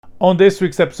On this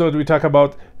week's episode, we talk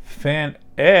about Fan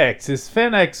X. It's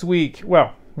Fan X week.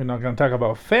 Well, we're not going to talk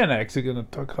about Fan X. We're going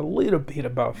to talk a little bit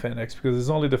about Fan X because it's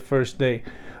only the first day.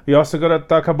 We also got to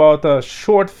talk about a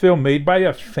short film made by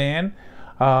a fan.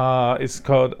 It's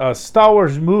called a Star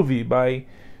Wars movie by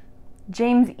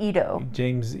James Ito.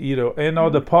 And all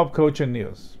the pop culture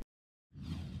news.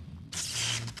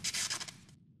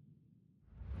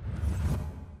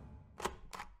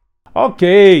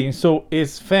 Okay, so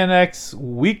it's Fan X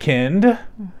weekend,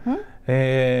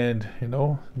 and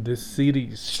this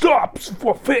city stops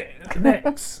for Fan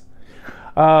X.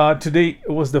 Today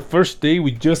was the first day.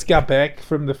 We just got back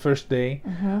from the first day.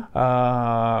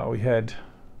 We had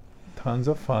tons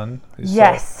of fun. We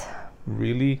saw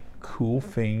really cool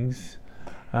things.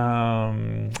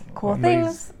 Cool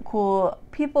things, cool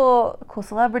people, cool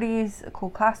celebrities,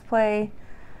 cool cosplay.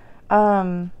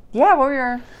 What were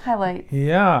your highlights?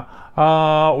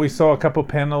 We saw a couple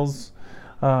panels.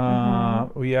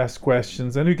 We asked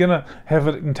questions, and we're gonna have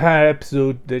an entire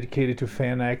episode dedicated to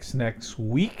Fan X next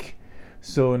week.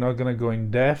 So we're not gonna go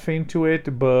in depth into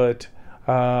it, but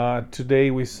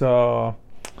today we saw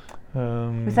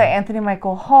Anthony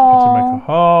Michael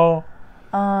Hall.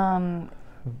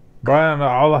 Brian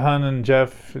Allahan and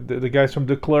Jeff, the guys from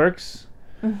The Clerks.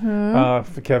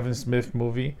 For Kevin Smith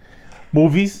movies.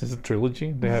 It's a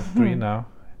trilogy. They have 3 now.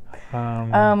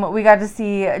 We got to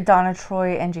see Donna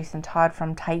Troy and Jason Todd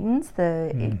from Titans,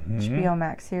 the HBO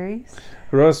Max series.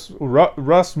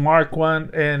 Russ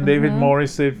Marquand and David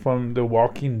Morrissey from The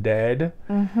Walking Dead.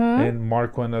 And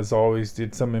Marquand, as always,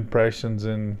 did some impressions,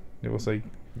 and it was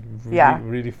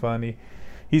really funny.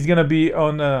 He's gonna be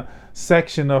on a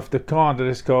section of the con that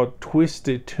is called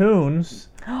Twisted Tunes.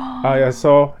 I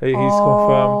saw he's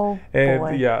confirmed, and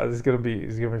boy. it's gonna be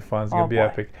fun. It's gonna be boy.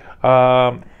 epic.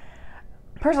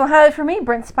 Personal highlight for me: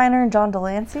 Brent Spiner and John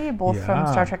Delancey, both from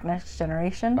Star Trek: Next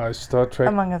Generation, Star Trek,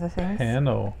 among other things.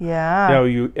 Panel. Yeah,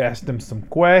 you asked them some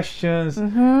questions,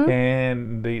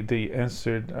 and they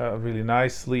answered really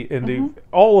nicely, and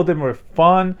all of them were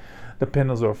fun. The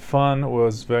panels were fun. It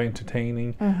was very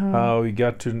entertaining. We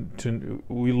got to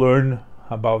we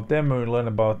about them, and we learned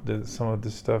about some of the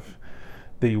stuff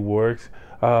they worked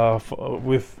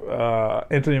with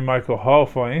Anthony Michael Hall,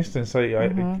 for instance.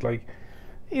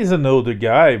 He's an older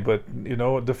guy, but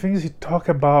the things he talked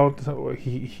about,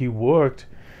 he worked,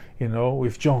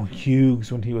 with John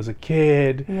Hughes when he was a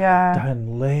kid.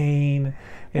 Diane Lane.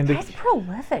 And the guy's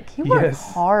prolific. He works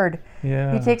hard.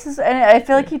 Yeah. He takes this, and I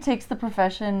feel like he takes the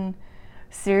profession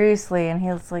seriously, and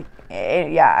he's like,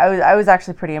 I was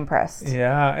actually pretty impressed.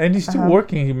 Yeah, and he's still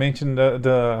working. He mentioned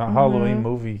the Halloween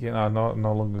movie, not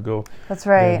long ago. That's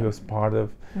right. That he was part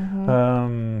of.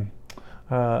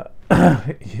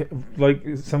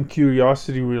 Like some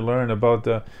curiosity we learned about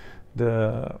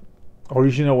the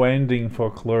original ending for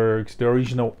Clerks, the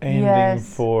original ending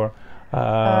for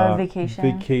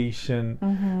Vacation.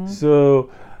 So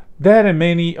that and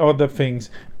many other things.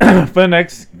 Fan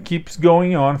X keeps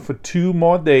going on for 2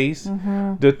 more days,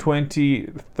 the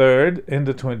 23rd and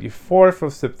the 24th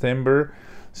of September.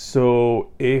 So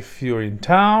if you're in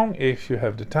town, if you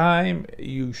have the time,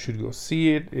 you should go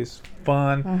see it. It's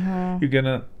fun. You're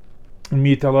gonna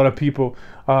meet a lot of people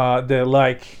that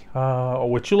like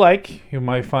what you like. You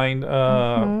might find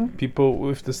people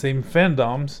with the same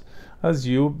fandoms as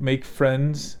you, make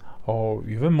friends, or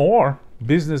even more,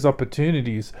 business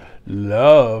opportunities,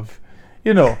 love.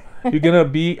 You're gonna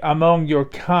be among your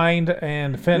kind,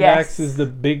 and Fan X is the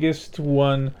biggest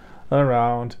one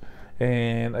around.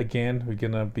 And again, we're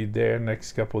gonna be there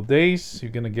next couple of days.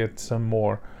 You're gonna get some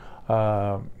more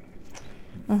to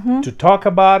talk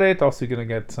about it. Also, you're gonna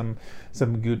get some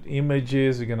good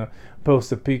images. You're gonna post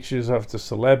the pictures of the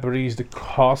celebrities, the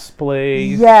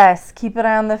cosplays. Yes, keep an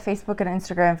eye on the Facebook and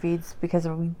Instagram feeds because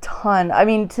there'll be a ton. I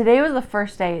mean, today was the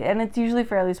first day, and it's usually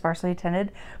fairly sparsely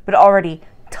attended, but already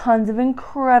tons of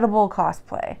incredible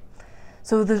cosplay.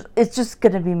 So it's just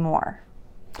gonna be more.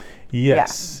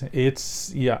 Yes, it's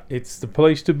the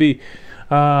place to be.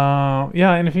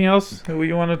 Anything else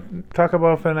you want to talk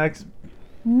about Fan X?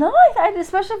 No,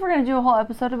 especially if we're going to do a whole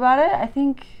episode about it, I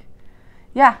think,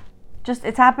 just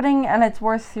it's happening and it's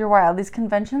worth your while. These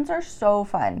conventions are so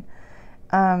fun.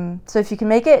 So if you can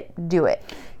make it, do it.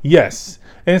 Yes,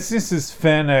 and since it's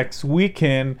Fan X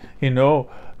weekend,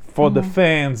 for the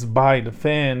fans, by the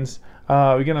fans,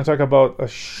 we're going to talk about a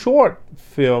short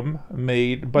film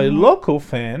made by local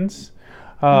fans.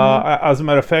 As a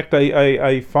matter of fact,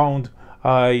 I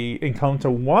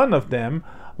encountered one of them,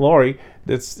 Lori.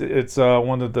 It's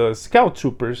one of the scout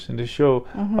troopers in the show.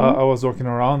 I was walking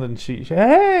around, and she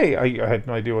hey, I had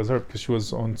no idea it was her because she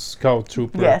was on Scout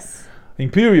Trooper. Yes.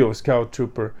 Imperial Scout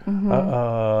Trooper.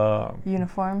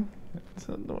 Uniform.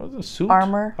 Was a suit?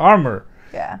 Armor. Armor.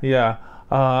 Yeah. Yeah.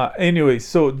 Anyway,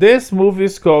 so this movie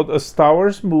is called A Star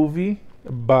Wars Movie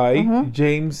by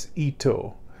James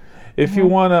Ito. If you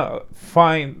wanna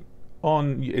find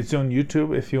it's on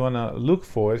YouTube. If you wanna look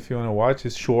for it, if you wanna watch,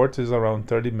 it's short. It's around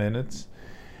 30 minutes,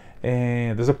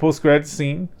 and there's a post-credit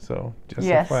scene. So just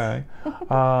FYI.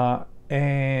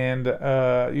 And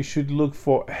you should look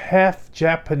for half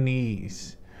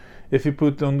Japanese. If you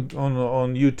put on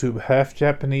YouTube half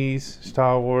Japanese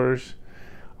Star Wars,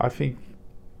 I think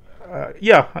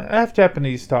half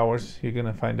Japanese Star Wars, you're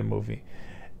gonna find the movie.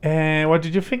 And what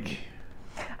did you think?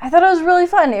 I thought it was really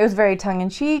fun. It was very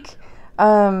tongue-in-cheek.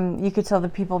 You could tell the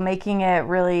people making it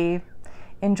really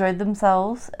enjoyed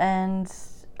themselves, and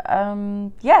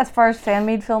as far as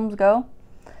fan-made films go,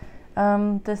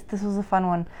 this was a fun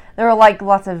one. There were like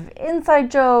lots of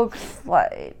inside jokes.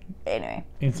 Anyway.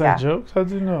 Inside jokes? How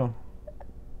do you know?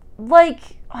 Like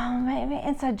maybe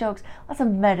inside jokes. Lots of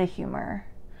meta humor.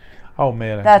 Oh,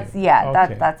 meta. That's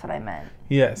okay. that's what I meant.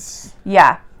 Yes.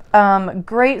 Yeah.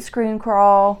 Great screen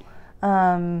crawl.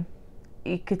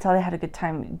 You could tell they had a good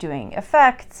time doing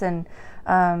effects and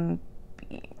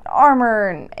armor,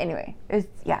 and anyway,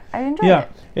 I enjoyed it.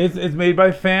 It's made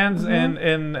by fans,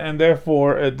 and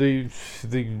therefore they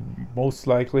most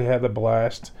likely had a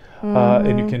blast,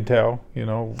 and you can tell,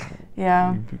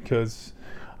 because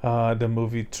the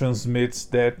movie transmits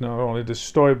that, not only the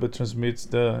story but transmits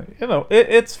the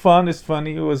it's fun, it's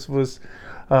funny. It was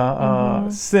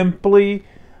simply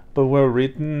but well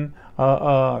written,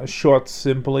 short,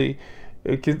 simply.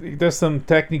 There's some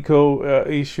technical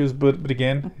issues, but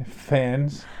again,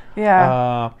 fans.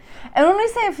 Yeah. And when we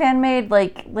say fan made,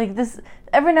 like this,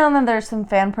 every now and then there's some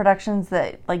fan productions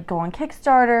that like go on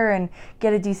Kickstarter and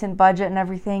get a decent budget and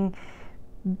everything.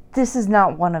 This is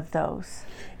not one of those.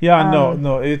 Yeah,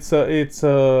 no, it's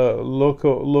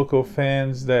local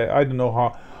fans that I don't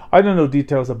know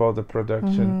details about the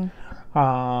production.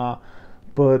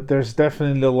 But there's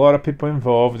definitely a lot of people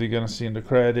involved. You're gonna see in the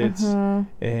credits,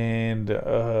 and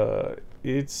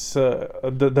it's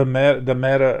the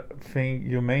meta thing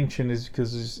you mentioned is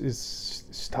because it's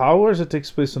Star Wars. It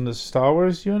takes place in the Star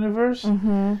Wars universe,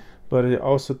 but it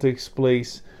also takes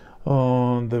place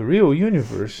on the real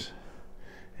universe.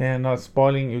 And not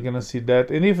spoiling, you're gonna see that,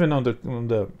 and even on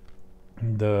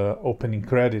the opening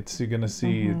credits, you're gonna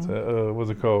see what's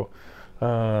it called?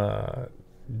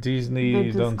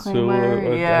 Disney done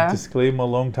a disclaimer a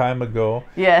long time ago.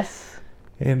 Yes.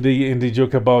 And they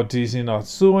joke about Disney not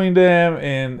suing them,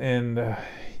 and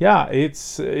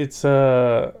it's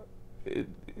a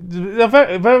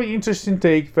very, very interesting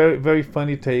take, very, very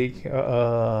funny take,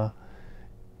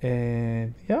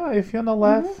 and if you wanna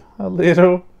laugh a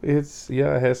little, it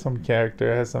has some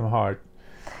character, it has some heart.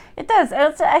 It does.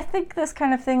 I think this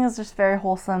kind of thing is just very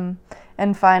wholesome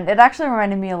and fun. It actually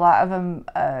reminded me a lot of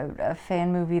a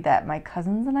fan movie that my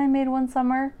cousins and I made one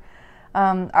summer.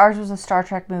 Ours was a Star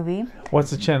Trek movie.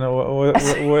 What's the channel?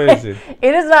 Where is it?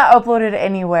 It is not uploaded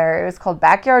anywhere. It was called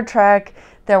Backyard Trek.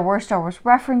 There were Star Wars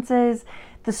references.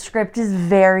 The script is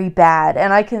very bad,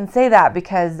 and I can say that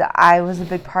because I was a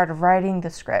big part of writing the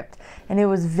script, and it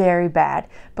was very bad.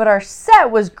 But our set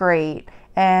was great.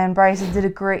 And Bryson did a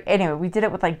great... Anyway, we did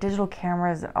it with, like, digital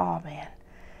cameras. Oh, man.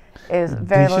 It was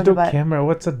very low Digital camera?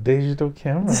 What's a digital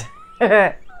camera?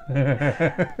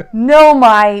 No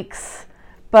mics.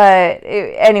 But,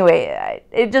 anyway,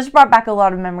 it just brought back a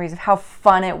lot of memories of how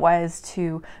fun it was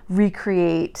to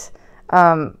recreate...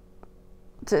 to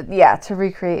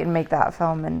recreate and make that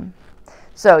film. And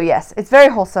so, yes, it's very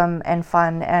wholesome and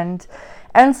fun and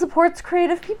supports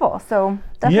creative people. So,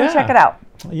 definitely check it out.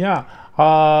 Yeah.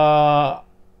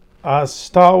 A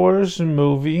Star Wars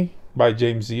movie by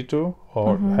James Ito,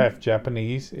 or half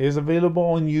Japanese, is available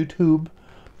on YouTube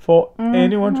for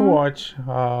anyone to watch.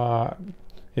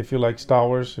 If you like Star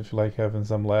Wars, if you like having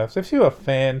some laughs, if you're a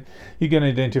fan, you can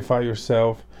identify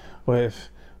yourself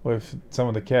with some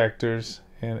of the characters,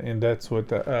 and that's what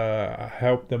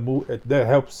helps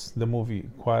the movie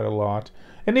quite a lot.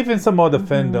 And even some other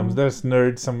fandoms. There's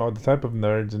nerds, some other type of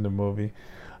nerds in the movie.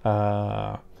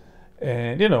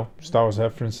 And Star Wars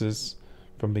references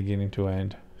from beginning to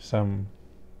end. Some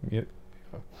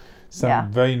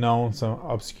very known, some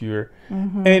obscure.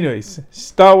 Anyways,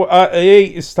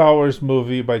 a Star Wars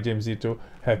movie by James Ito,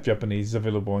 half Japanese, is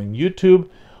available on YouTube.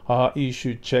 You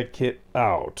should check it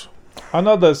out.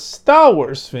 Another Star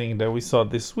Wars thing that we saw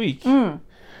this week. It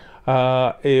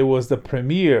was the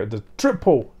premiere, the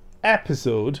triple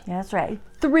episode. Yeah, that's right.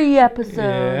 3 episodes.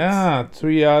 Yeah,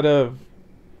 3 out of...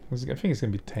 I think it's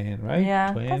going to be 10, right?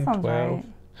 Yeah, 10, that sounds 12. right.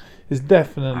 It's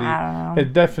definitely I don't know.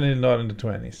 it's definitely not in the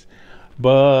 20s.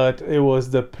 But it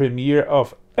was the premiere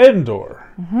of Endor,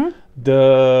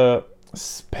 the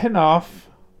spin-off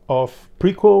of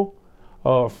prequel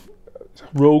of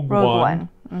Rogue One.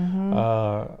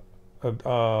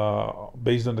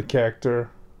 Based on the character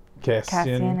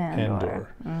Cassian Andor.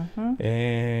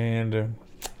 And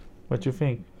what you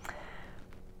think?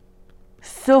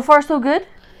 So far, so good.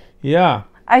 Yeah.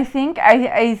 I think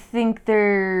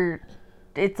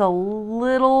it's a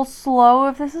little slow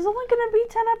if this is only going to be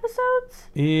 10 episodes.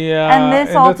 Yeah. And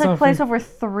this all took place over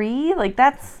 3. Like,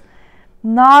 that's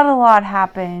not a lot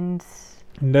happened.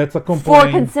 That's a complaint. For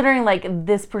considering, like,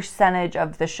 this percentage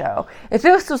of the show. If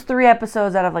this was 3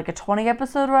 episodes out of, like, a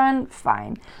 20-episode run,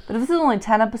 fine. But if this is only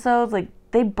 10 episodes, like,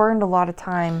 they burned a lot of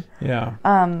time. Yeah.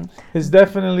 It's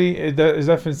definitely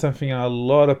something a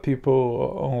lot of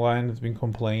people online have been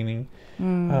complaining.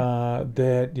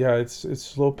 That it's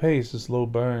slow pace, it's slow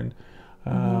burn.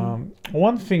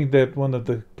 One thing that one of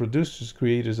the producers,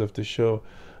 creators of the show,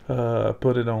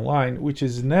 put it online, which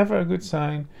is never a good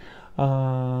sign.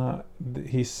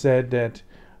 He said that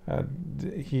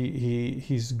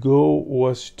his goal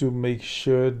was to make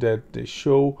sure that the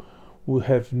show will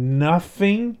have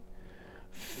nothing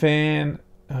fan,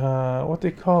 what they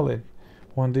call it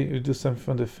when they do something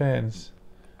for the fans.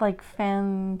 Like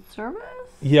fan service?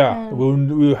 Yeah,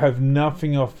 we'll have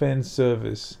nothing of fan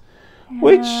service.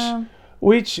 Yeah.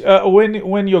 Which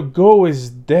when your goal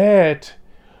is that,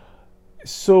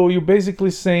 so you're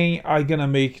basically saying I'm gonna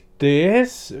make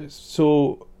this,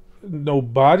 so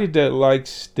nobody that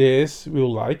likes this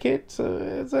will like it. So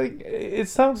it's like, it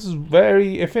sounds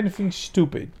very, if anything,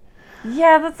 stupid.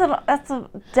 Yeah, that's a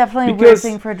definitely a weird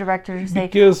thing for a director to say.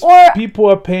 Because people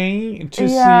are paying to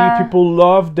see, people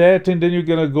love that, and then you're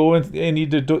gonna go and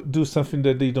either do something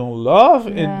that they don't love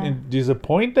and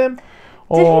disappoint them.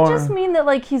 Did he just mean that,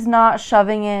 like, he's not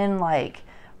shoving in, like,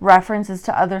 references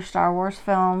to other Star Wars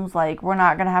films? Like, we're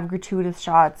not gonna have gratuitous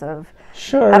shots of,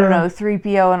 I don't know,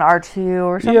 3PO and R2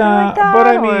 or something like that.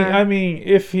 Yeah, but I mean,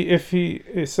 if he,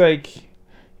 it's like,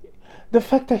 the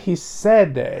fact that he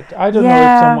said that, I don't know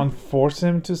if someone forced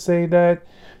him to say that,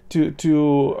 to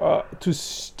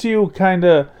still kind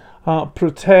of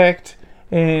protect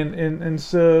and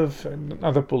serve,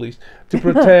 not the police, to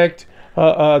protect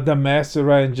the master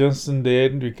Rian Johnson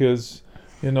did, because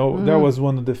that was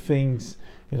one of the things,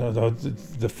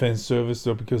 the fan service,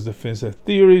 because the fans have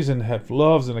theories and have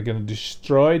loves and are going to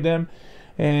destroy them.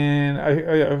 And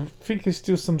I think it's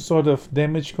still some sort of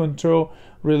damage control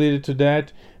related to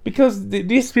that, because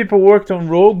these people worked on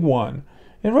Rogue One,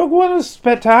 and Rogue One was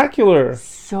spectacular.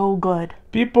 So good.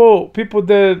 People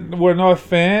that were not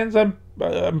fans, I'm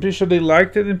pretty sure they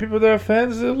liked it, and people that are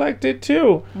fans, they liked it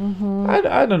too. I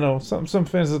don't know. Some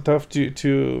fans are tough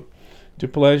to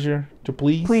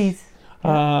please.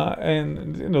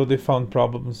 And they found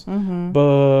problems.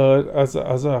 But as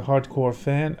a hardcore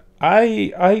fan,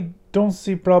 I don't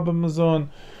see problems on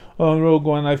Rogue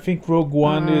One. I think Rogue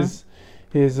One is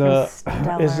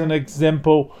an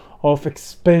example of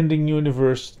expanding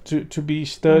universe to be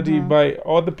studied by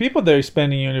all the people that are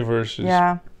expanding universes.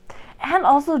 Yeah. And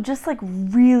also just, like,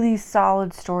 really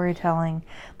solid storytelling.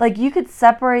 Like, you could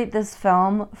separate this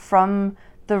film from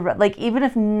even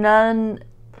if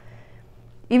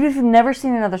you've never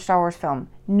seen another Star Wars film,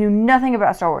 knew nothing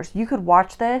about Star Wars, you could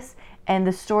watch this and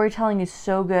the storytelling is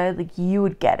so good, like, you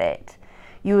would get it.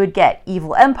 You would get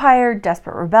Evil Empire,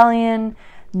 Desperate Rebellion,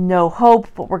 No Hope,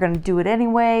 but we're going to do it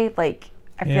anyway. Like,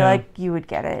 I feel like you would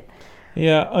get it.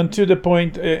 Yeah, until the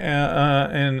point,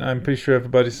 and I'm pretty sure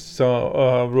everybody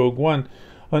saw Rogue One,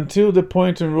 until the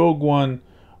point in Rogue One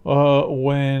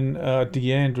when at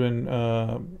the end, when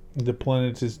the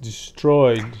planet is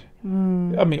destroyed,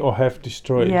 or half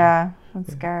destroyed. Yeah, when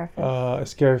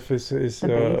Scarif is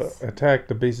attacked,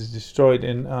 the base is destroyed,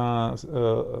 and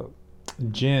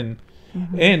Jyn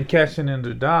and Cassian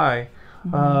Andor die.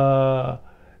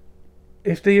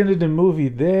 If they ended the movie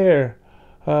there,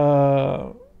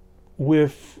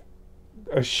 with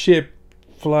a ship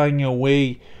flying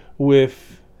away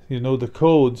with the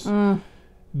codes,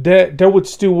 that would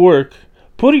still work.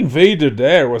 Putting Vader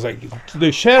there was like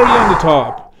the cherry on the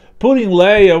top. Putting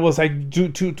Leia was like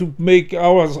to make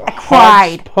our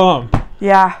hearts pump.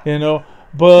 Yeah.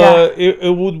 But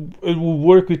it would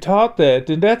work without that,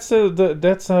 and that's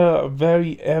a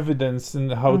very evidence in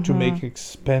how to make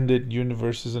expanded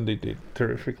universes, and they did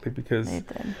terrifically, because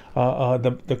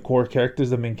the core characters,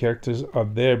 the main characters, are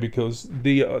there because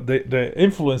the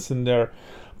influence and their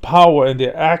power and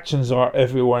their actions are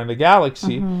everywhere in the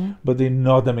galaxy, but they're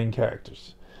not the main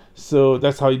characters. So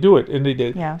that's how you do it, and they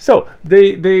did. Yeah. So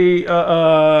they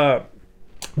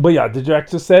but yeah, the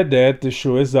director said that the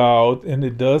show is out, and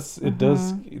it's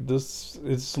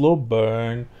slow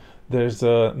burn. There's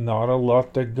not a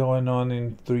lot that going on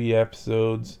in 3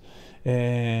 episodes,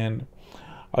 and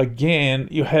again,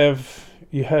 you have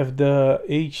the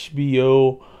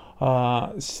HBO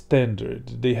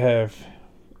standard. They have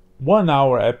 1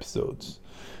 hour episodes.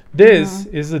 This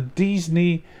is a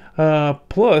Disney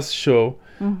Plus show.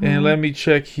 And let me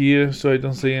check here so I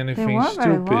don't say They anything weren't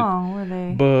very stupid. long, were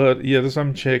they? But yeah, that's what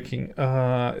I'm checking.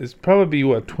 It's probably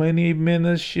 20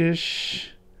 minutes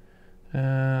ish.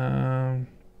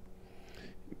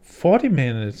 40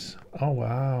 minutes. Oh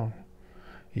wow.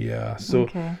 Yeah. So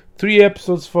Okay. 3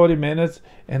 episodes, 40 minutes,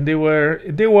 and they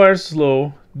were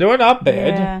slow. They were not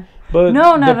bad. Yeah. But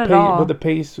No, not at all. But the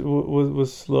pace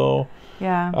was slow.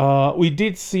 Yeah. We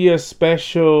did see a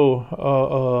special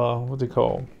what do you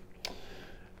call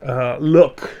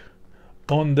look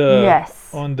on the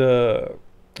Yes.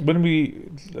 when we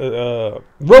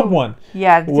Rogue One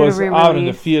Yeah. They did a was out in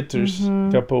the re-release. theaters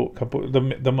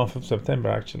the month of September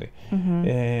actually,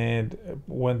 and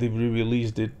when they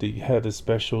re-released it, they had a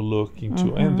special look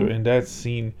into Endor, and that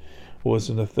scene was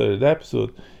in the 3rd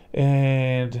episode,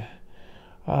 and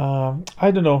I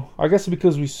don't know. I guess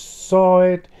because we saw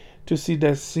it, to see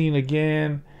that scene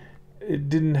again, it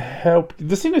didn't help.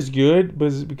 The scene is good, but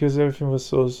it's because everything was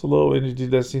so slow, and you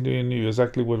did that scene, you knew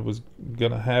exactly what was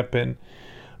gonna happen.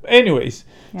 Anyways,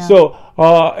 Yeah. so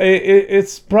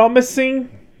it's promising.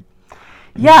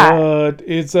 Yeah. But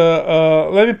it's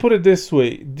let me put it this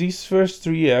way: these first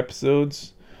 3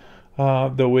 episodes,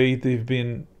 the way they've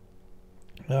been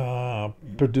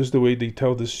produced, the way they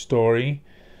tell the story,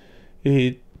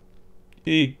 it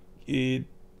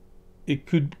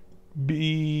could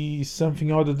be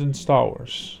something other than Star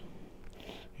Wars.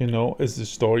 It's the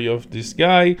story of this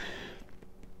guy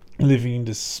living in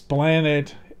this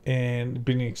planet and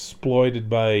being exploited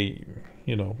by,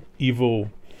 evil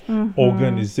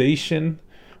organization,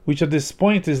 which at this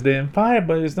point is the Empire,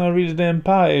 but it's not really the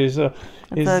Empire. It's a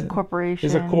corporation.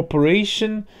 It's a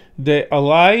corporation that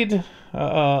aligns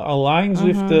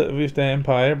with the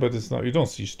Empire, but it's not. You don't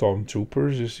see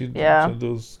stormtroopers. You see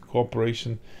those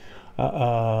corporation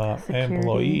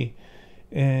employee,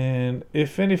 and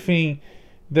if anything,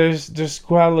 there's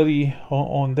quality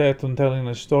on that, on telling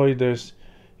a story. There's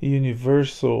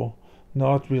Universal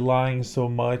not relying so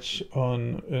much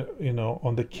on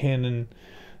on the canon.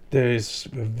 There is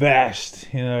vast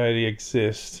already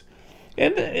exists,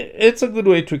 and it's a good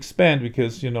way to expand,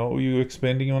 because you're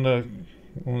expanding on a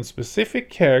specific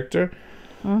character,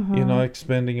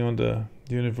 expanding on the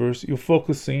universe. You're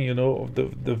focusing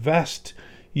the vast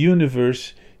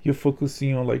universe. You're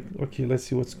focusing on, like, okay, let's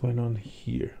see what's going on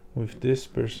here with this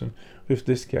person, with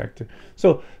this character.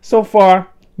 So far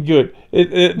good.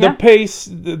 The pace,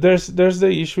 there's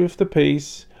the issue with the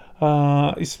pace,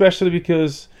 especially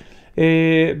because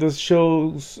the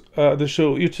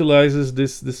show utilizes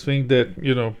this thing that,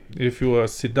 if you're a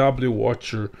CW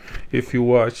watcher, if you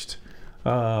watched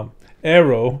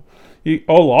Arrow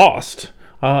or Lost,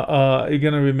 you're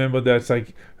gonna remember that it's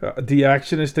like the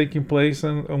action is taking place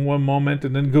in one moment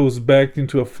and then goes back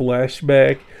into a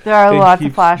flashback. There are lots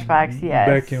of flashbacks, yes.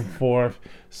 Back and forth.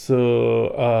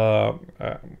 So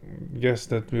I guess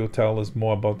that will tell us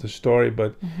more about the story,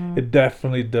 but it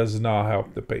definitely does not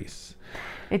help the pace.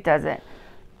 It doesn't.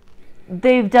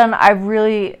 They've done a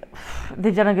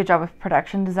good job with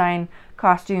production design,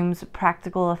 costumes,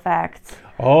 practical effects.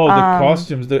 Oh, the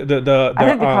costumes! I think the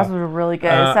costumes are really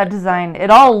good. Set design,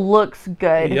 it all looks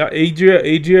good. Yeah, Adria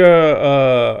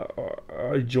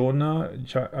Arjona,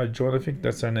 I think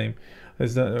that's her name,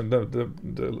 is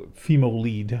the female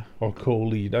lead or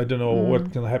co-lead. I don't know what's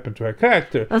gonna happen to her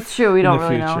character. That's true. We don't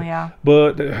really know. Yeah.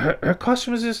 But her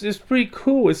costume is pretty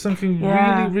cool. It's something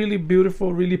really, really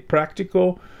beautiful, really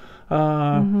practical,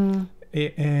 and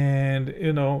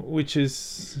which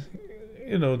is.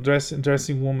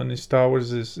 Dressing woman in Star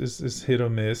Wars is hit or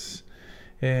miss,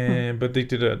 but they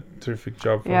did a terrific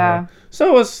job for her.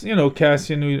 So was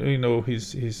Cassian, we know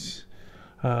his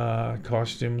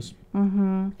costumes,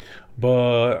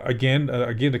 but again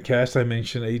the cast I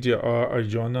mentioned: Adria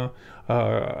Arjona,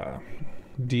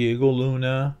 Diego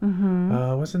Luna.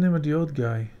 What's the name of the old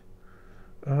guy?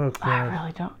 Oh God, I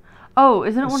really don't. Oh,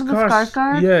 isn't it one of the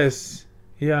Skarsgård? Yes,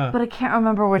 yeah. But I can't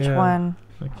remember which one.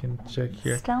 I can check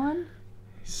here. Stellan?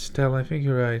 Stella, I think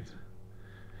you're right.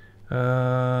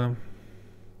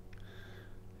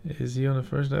 Is he on the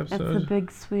first episode? It's the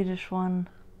big Swedish one.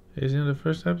 Is he on the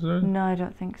first episode? No, I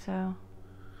don't think so.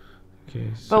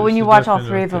 Okay. But when you watch all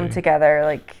three of them together,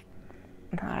 like,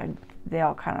 they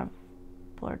all kind of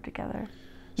blurred together.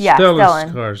 Yeah, Stellan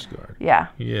Stellan. Skarsgård. Yeah.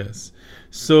 Yes.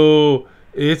 So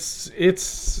it's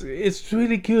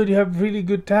really good. You have really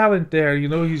good talent there.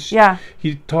 He's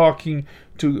talking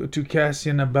to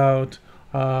Cassian about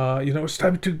it's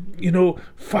time to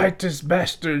fight this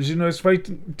bastards. It's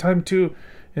time to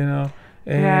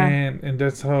and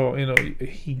that's how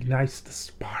he ignites the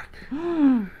spark.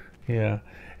 Yeah.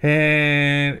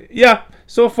 And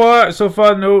so far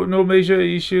no major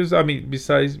issues. I mean,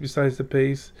 besides the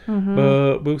pace,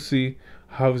 but we'll see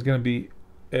how it's gonna be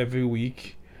every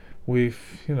week with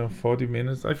 40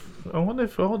 minutes. I wonder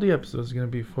if all the episodes are gonna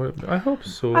be 40. I hope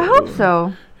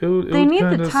so. They need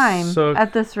the time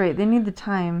at this rate. They need the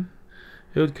time.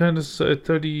 It would kind of say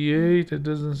 38. It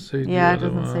doesn't say. Yeah, it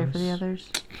doesn't say for the others.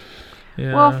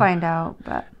 Yeah. We'll find out,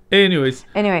 but. Anyway, it's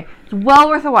well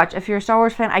worth a watch. If you're a Star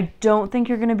Wars fan, I don't think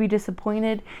you're going to be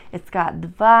disappointed. It's got the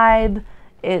vibe,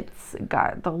 it's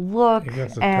got the look,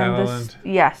 talent.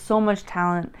 So much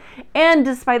talent. And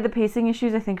despite the pacing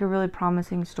issues, I think a really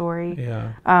promising story.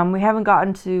 Yeah. We haven't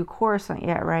gotten to Coruscant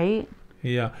yet, right?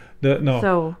 Yeah.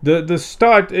 The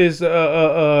start is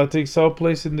takes all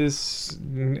place in this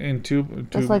in two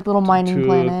like little mining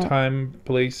planet. Time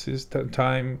places,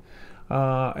 time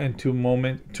and two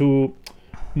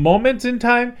moments in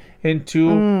time and two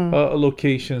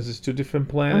locations. It's two different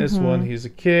planets. One he's a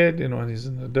kid and one he's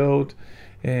an adult,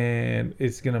 and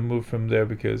it's gonna move from there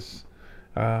because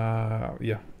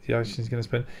she's gonna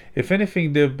spend. If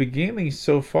anything, the beginning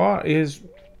so far is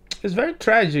very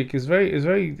tragic. It's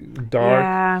very dark.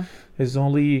 Yeah. It's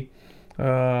only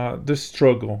the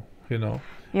struggle,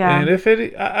 Yeah. And if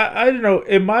I don't know,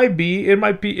 it might be,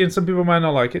 and some people might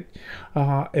not like it.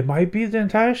 It might be the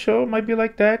entire show. It might be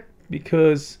like that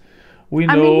because we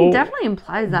know. I mean, he definitely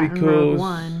implies that in Rogue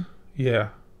One. Yeah.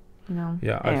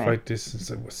 Yeah, anyway. I fight this since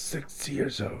I was 6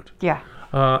 years old. Yeah.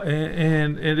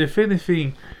 And if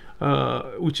anything,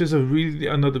 which is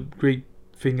another great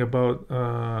thing about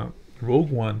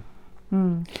Rogue One,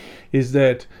 is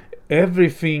that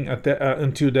everything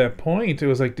until that point, it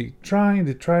was like the trying,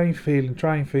 failing,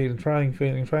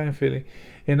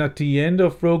 and at the end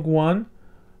of Rogue One,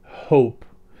 hope,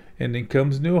 and then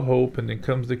comes New Hope, and then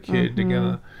comes the kid. They're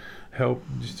gonna help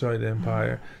destroy the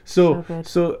Empire. So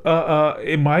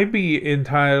it might be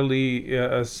entirely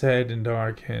sad and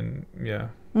dark, and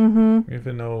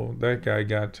even though that guy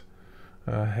got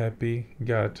happy,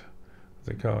 got what's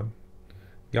it called?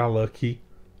 Got lucky.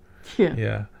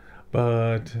 Yeah.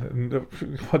 But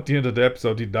at the end of the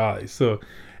episode, he dies. So,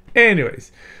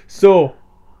 anyways,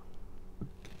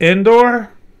 Endor,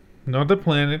 not the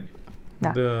planet.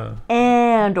 No. The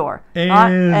Andor.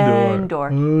 Not Endor.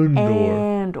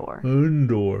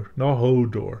 Endor, not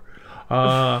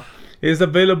Hodor. Is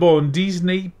available on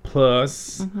Disney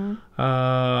Plus.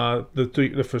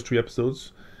 The first 3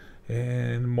 episodes,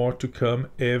 and more to come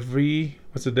every.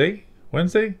 What's the day?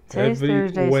 Wednesday? Today's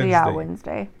Thursday, Wednesday. so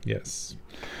Wednesday. Yes.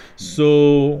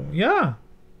 So, yeah.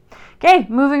 Okay,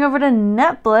 moving over to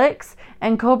Netflix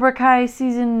and Cobra Kai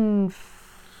season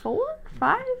 4?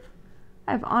 5?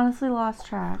 I've honestly lost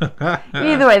track.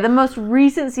 Either way, the most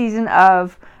recent season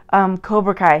of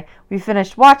Cobra Kai. We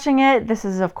finished watching it. This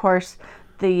is, of course,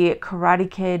 the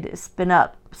Karate Kid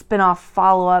spin-off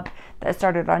follow-up that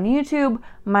started on YouTube,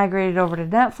 migrated over to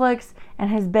Netflix,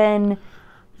 and has been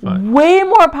way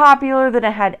more popular than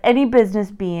it had any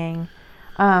business being.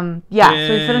 So we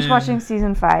finished watching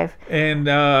season 5. And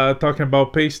talking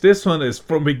about pace, this one is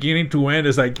from beginning to end.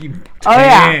 It's like intense. Oh,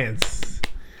 yeah.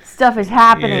 Stuff is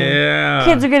happening. Yeah.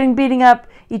 Kids are beating up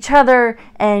each other,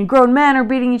 and grown men are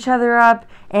beating each other up,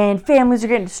 and families are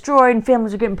getting destroyed, and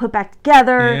families are getting put back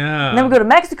together. Yeah. And then we go to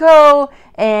Mexico,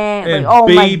 and like, oh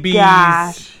babies. My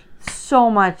gosh,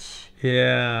 so much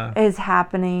is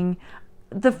happening.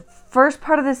 The first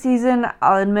part of the season,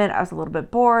 I'll admit, I was a little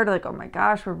bit bored. Like, oh my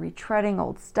gosh, we're retreading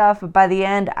old stuff. But by the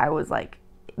end, I was like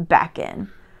back in.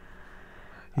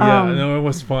 Yeah, no, it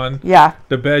was fun. Yeah.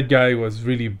 The bad guy was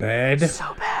really bad.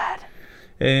 So bad.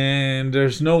 And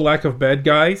there's no lack of bad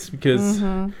guys because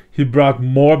he brought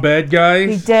more bad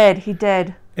guys. He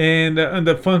did. And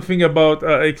the fun thing about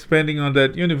expanding on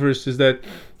that universe is that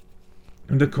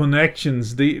the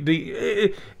connections,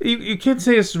 you can't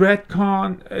say it's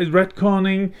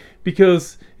retconning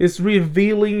because it's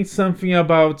revealing something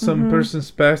about some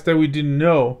person's past that we didn't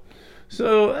know.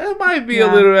 So it might be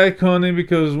a little retconning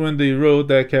because when they wrote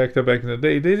that character back in the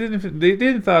day, they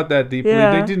didn't thought that deeply.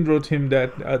 They didn't wrote him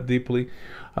that deeply.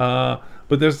 But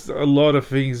there's a lot of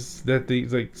things that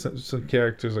some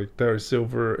characters like Terry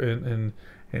Silver and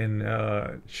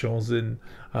Chosen,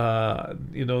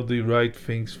 the right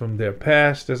things from their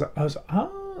past.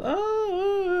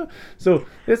 So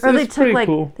it's pretty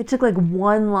cool. They took like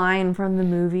one line from the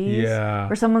movies. Yeah.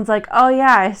 Where someone's like, "Oh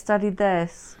yeah, I studied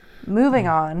this." moving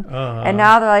on. And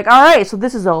now they're like, all right, so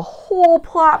this is a whole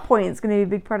plot point. It's going to be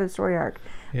a big part of the story arc.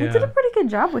 They did a pretty good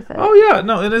job with it. Oh yeah,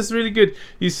 no, and it's really good.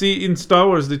 You see, in Star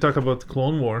Wars, they talk about the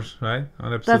Clone Wars, right?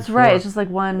 On episode That's 4. right. It's just like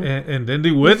one. And then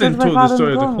they went into the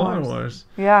story of the Clone Wars.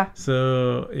 Yeah.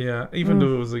 So yeah, even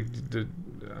though it was like the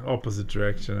opposite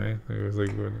direction, right? It was like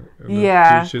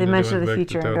they mentioned the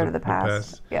future and go to the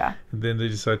past. Yeah. And then they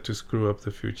decide to screw up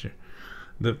the future,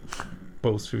 the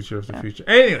post-future of the future.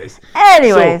 Anyways,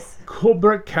 so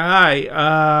Cobra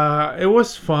Kai. It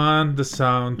was fun. The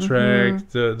soundtrack,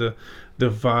 the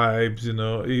vibes, you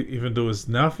know, even though it's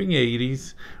nothing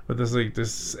 80s, but there's like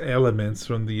this elements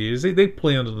from the 80s. They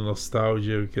play on the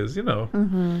nostalgia because, you know,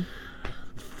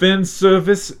 fan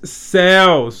service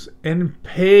sells and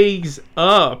pays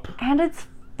up. And it's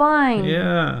fine.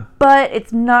 Yeah. But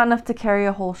it's not enough to carry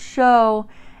a whole show.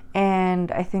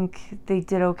 And I think they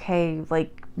did okay,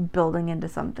 like, building into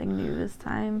something new this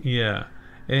time. Yeah.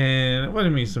 And what do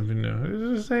you mean something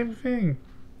new? It's the same thing.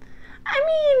 I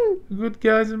mean, good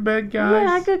guys and bad guys.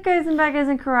 Yeah, good guys and bad guys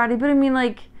in karate. But I mean,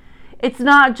 like, it's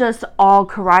not just all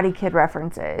Karate Kid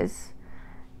references.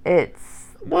 It's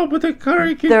but the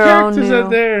Karate Kid characters are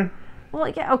there. Well,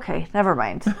 yeah, okay, never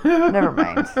mind. Never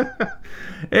mind.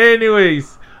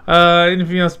 Anyways,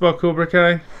 anything else about Cobra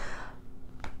Kai?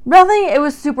 Nothing. It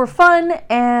was super fun,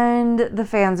 and the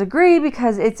fans agree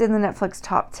because it's in the Netflix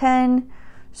top 10.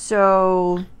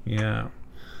 So yeah.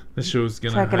 The show's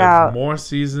gonna have more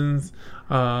seasons,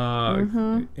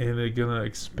 and they're gonna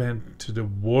expand to the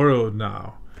world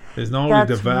now. It's not only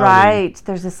the valley. That's right.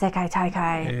 There's a Sekai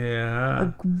Taikai. Yeah.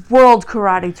 A world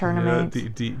karate tournament.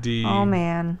 Yeah, oh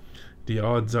man. The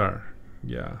odds are,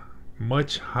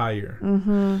 much higher.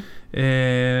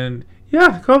 And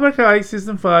yeah, Cobra Kai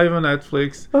season 5 on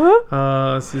Netflix.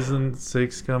 Season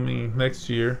 6 coming next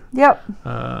year. Yep.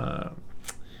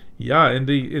 Yeah, and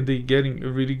they getting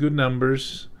really good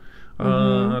numbers.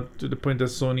 To the point that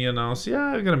Sony announced,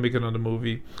 we're gonna make another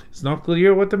movie. It's not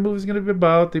clear what the movie's gonna be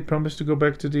about. They promised to go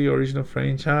back to the original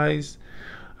franchise,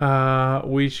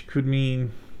 which could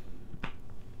mean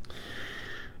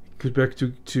back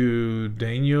to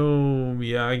Daniel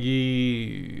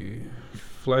Miyagi,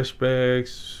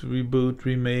 flashbacks, reboot,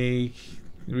 remake,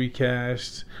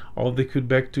 recast. All they could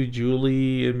back to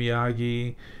Julie and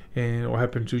Miyagi. And what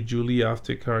happened to Julie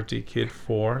after Karate Kid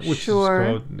 4, which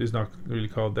is not really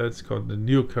called that. It's called the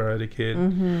New Karate Kid,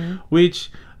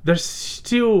 which there's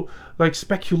still like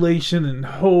speculation and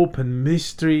hope and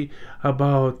mystery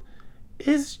about,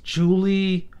 is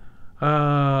Julie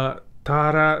not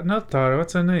Tara,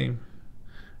 what's her name?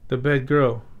 The bad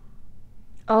girl.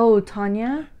 Oh,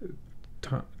 Tanya?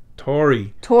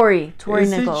 Tori. Nichols.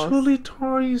 Is it Julie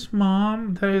Tori's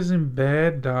mom that is in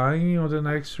bed dying on the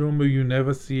next room but you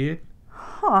never see it?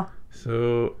 Huh.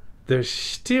 So there's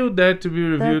still that to be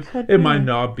reviewed. It might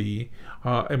not be.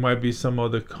 It might be some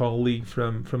other colleague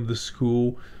from the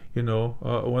school. You know,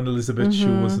 when Elizabeth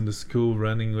Shue was in the school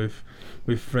running with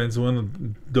friends, one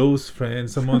of those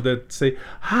friends, someone that say,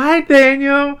 "Hi,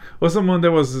 Daniel," or someone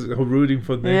that was rooting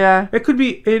for them. Yeah. It could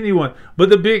be anyone. But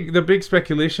the big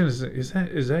speculation is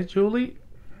that Julie?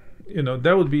 You know,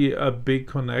 that would be a big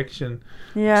connection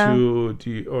to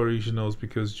the originals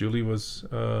because Julie was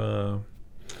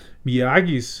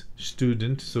Miyagi's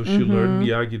student, so she learned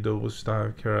Miyagi-Do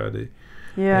style karate.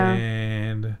 Yeah.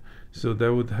 And so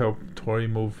that would help Tori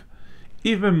move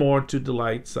even more to the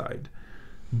light side.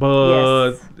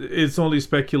 But it's only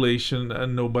speculation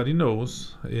and nobody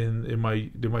knows. And they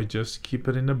might just keep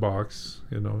it in the box.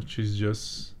 You know, she's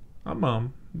just a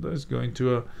mom that's going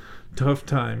through a tough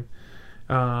time.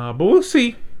 But we'll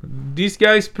see. These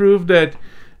guys prove that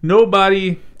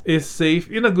nobody is safe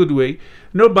in a good way.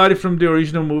 Nobody from the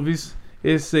original movies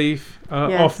is safe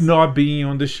of not being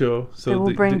on the show. So they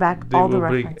will bring back all the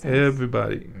references. Bring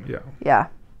everybody. Yeah.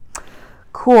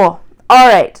 Cool. All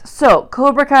right. So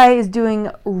Cobra Kai is doing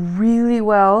really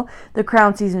well. The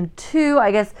Crown season 2.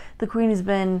 I guess the Queen has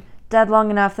been dead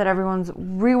long enough that everyone's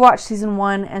rewatched season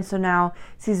 1, and so now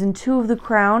season 2 of The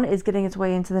Crown is getting its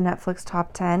way into the Netflix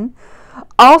top 10.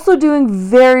 Also doing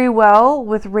very well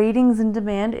with ratings and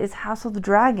demand is House of the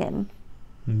Dragon.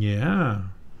 Yeah.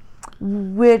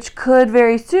 Which could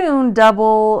very soon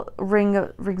double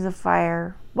Rings of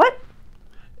Fire. What?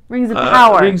 Rings of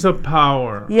Power. Rings of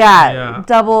Power. Yeah.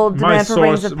 Double demand for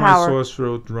Rings of Power. My source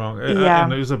wrote wrong.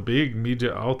 And it was a big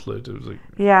media outlet. It was like...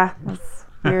 Yeah, that's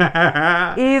weird.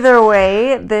 Either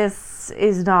way, this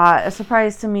is not a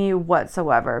surprise to me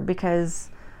whatsoever because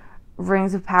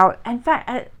Rings of Power... In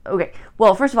fact, okay.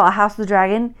 Well, first of all, House of the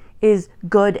Dragon is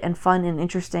good and fun and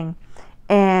interesting.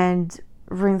 And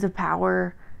Rings of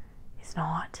Power is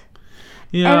not.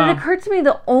 Yeah. And it occurred to me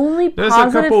the only There's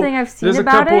positive thing I've seen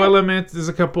about it. There's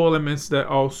a couple elements that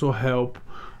also help.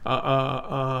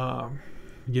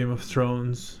 Game of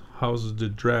Thrones, House of the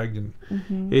Dragon.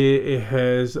 It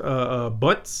has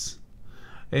butts.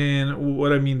 And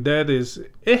what I mean that is,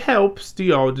 it helps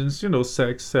the audience,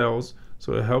 sex sells,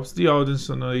 so it helps the audience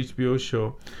on an HBO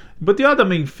show. But the other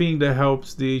main thing that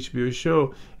helps the HBO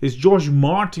show is George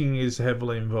Martin is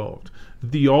heavily involved.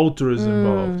 The author is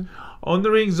involved. On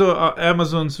the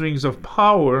Amazon's Rings of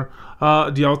Power,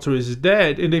 the author is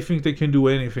dead, and they think they can do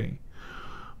anything.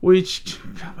 Which,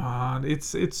 come on,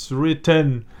 it's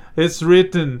written. It's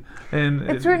written. And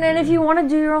if you want to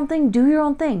do your own thing, do your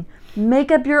own thing.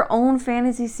 Make up your own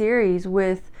fantasy series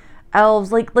with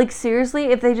elves. Like seriously,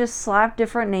 if they just slap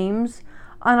different names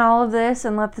on all of this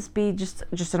and let this be just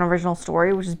an original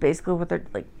story, which is basically what they're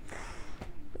like,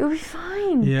 it would be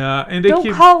fine. Yeah, and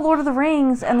don't call it Lord of the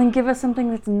Rings and then give us something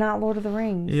that's not Lord of the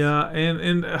Rings. Yeah,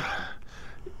 and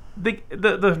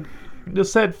the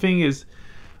sad thing is,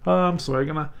 I'm sorry,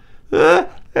 I'm gonna.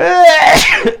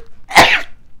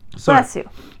 Sorry. Bless you.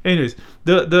 Anyways,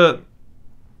 the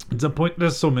point.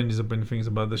 There's so many disappointing things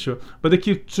about the show, but they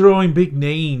keep throwing big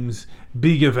names,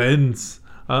 big events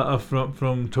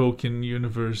from Tolkien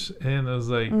universe, and I was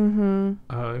like,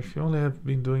 if you only have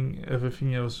been doing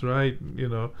everything else right,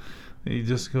 you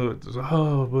just go,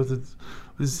 but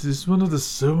this is one of the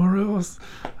Silmarils.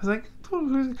 I was like,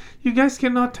 you guys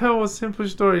cannot tell a simple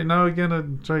story. Now you're gonna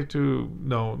try to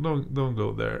don't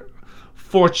go there.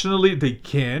 Fortunately, they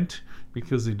can't,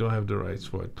 because they don't have the rights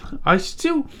for it. I'm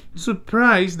still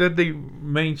surprised that they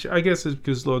mention. I guess it's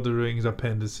because Lord of the Rings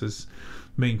appendices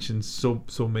mentions so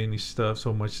much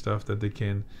stuff that they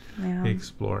can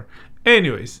explore.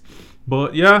 Anyways,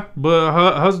 but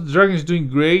House of the Dragon is doing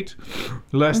great.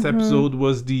 Last episode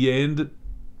was the end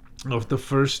of the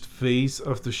first phase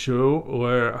of the show,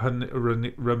 where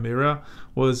Rhaenyra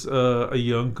was a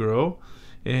young girl,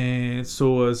 and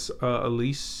so was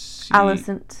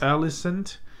Alicent.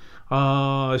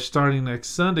 Starting next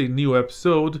Sunday, new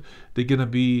episode. They're gonna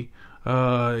be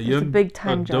young big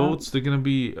time adults. Jump. They're gonna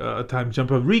be a time jump,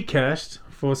 a recast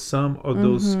for some of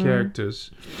those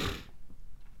characters.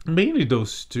 Mainly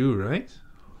those two, right?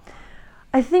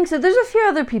 I think so. There's a few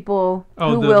other people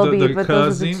who will be, but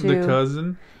those are the two. The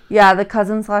cousin. Yeah, the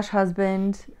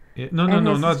cousin/husband. Yeah, no,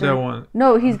 not that one.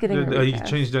 No, he's getting he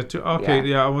changed that too. Okay,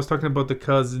 yeah, I was talking about the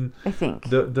cousin. I think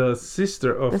the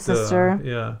sister of the sister.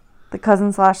 Yeah. The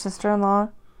cousin/sister-in-law.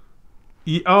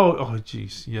 Oh,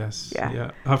 jeez, yes.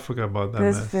 Yeah. I forgot about that.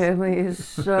 This family is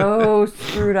so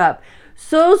screwed up.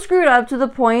 So screwed up to the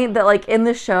point that, like, in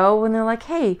the show, when they're like,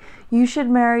 hey, you should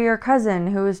marry your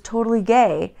cousin who is totally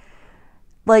gay.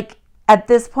 Like, at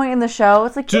this point in the show,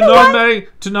 it's like, do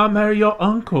not marry your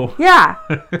uncle. Yeah.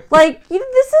 Like, this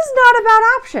is not a bad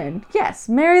option. Yes,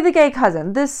 marry the gay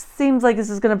cousin. This seems like this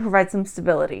is going to provide some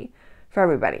stability for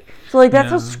everybody. So, like, that's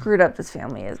how screwed up this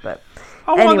family is. But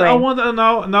I wonder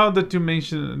now that you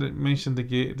mentioned the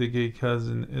gay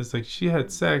cousin, is like she had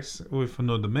sex with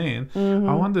another man.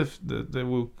 I wonder if they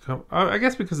will come. I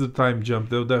guess because of the time jump,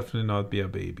 there'll definitely not be a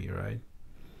baby, right?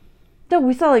 No,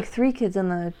 we saw like 3 kids in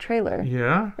the trailer.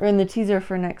 Yeah. Or in the teaser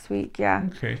for next week. Yeah.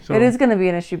 Okay. So it is going to be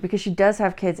an issue because she does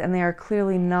have kids, and they are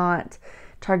clearly not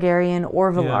Targaryen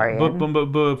or Velaryon. Yeah,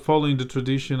 but following the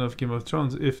tradition of Game of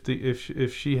Thrones,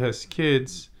 if she has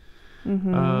kids, they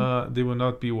will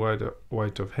not be white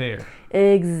of hair.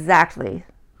 Exactly.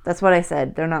 That's what I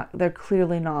said. They're not. They're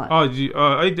clearly not. Oh,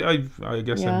 I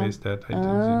guess I missed that. I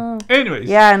didn't see. Anyways.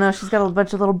 Yeah, I know. She's got a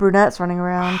bunch of little brunettes running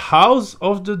around. House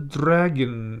of the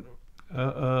Dragon,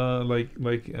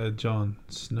 like Jon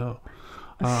Snow.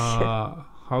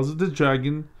 House of the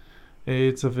Dragon.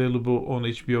 It's available on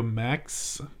HBO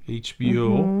Max,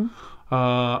 HBO.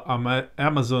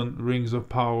 Amazon Rings of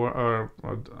Power are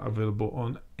available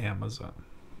on Amazon.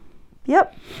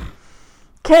 Yep.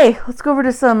 Okay, let's go over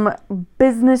to some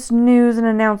business news and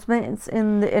announcements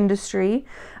in the industry.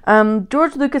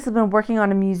 George Lucas has been working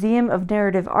on a museum of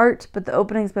narrative art, but the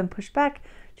opening has been pushed back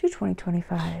to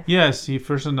 2025. Yes, he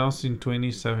first announced in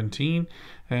 2017,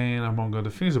 and among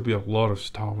other things, there'll be a lot of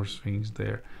Star Wars things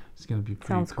there. It's gonna be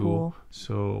pretty cool.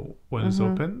 So when it's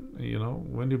open,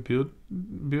 when you build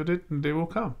it, they will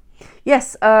come.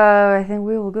 Yes, I think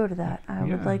we will go to that. I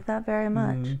would like that very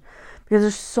much because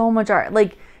there's so much art.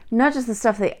 Like, not just the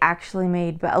stuff they actually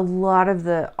made, but a lot of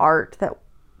the art that,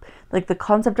 like the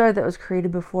concept art that was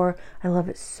created before. I love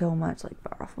it so much. Like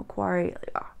Ralph McQuarrie.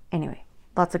 Anyway,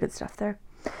 lots of good stuff there.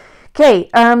 Okay,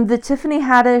 the Tiffany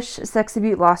Haddish Sexy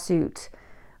Butte lawsuit.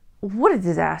 what a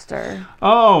disaster.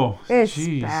 Oh, It's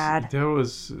jeez. bad.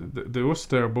 That was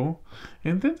terrible.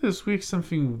 And then this week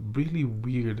something really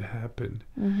weird happened.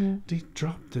 Mm-hmm. They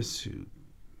dropped the suit.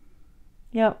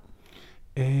 Yep.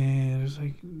 And it was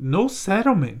like, no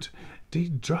settlement. They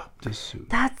dropped the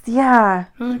suit. Yeah.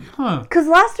 I was like, huh. Because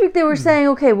last week they were saying,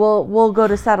 okay, we'll go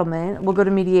to settlement. We'll go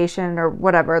to mediation or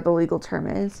whatever the legal term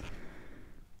is.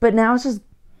 But now it's just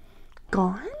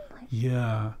gone?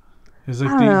 Yeah. It's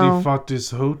like I don't know. they fought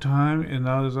this whole time, and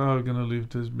now they're going to leave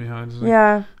this behind. It's like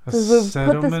Yeah. a We've put this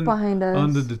settlement behind us.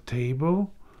 under the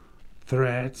table.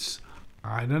 Threats.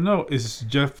 I don't know. It's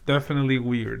just definitely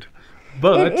weird.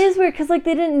 But It is weird because, like,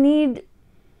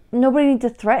 nobody need to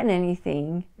threaten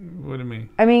anything. What do you mean?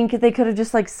 I mean, they could have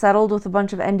just, like, settled with a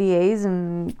bunch of NDAs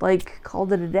and, like,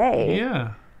 called it a day.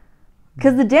 Yeah.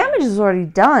 Because the damage is already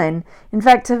done. In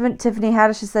fact, Tiffany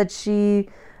Haddish said she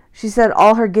said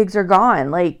all her gigs are gone.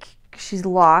 Like, she's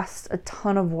lost a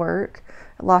ton of work,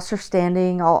 lost her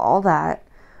standing, all that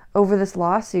over this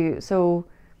lawsuit. So,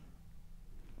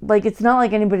 like, it's not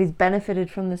like anybody's benefited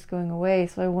from this going away.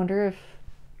 So I wonder if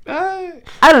I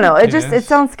don't know. It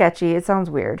sounds sketchy. It sounds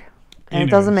weird, and it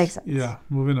doesn't make sense. Yeah,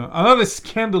 moving on. Another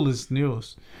scandalous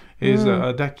news is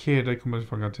that kid, I completely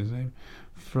forgot his name,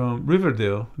 from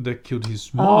Riverdale that killed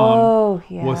his mom. Oh,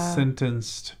 yeah. Was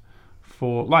sentenced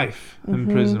for life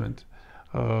imprisonment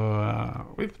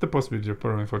with the possibility of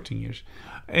parole 14 years.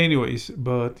 Anyways,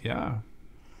 but yeah,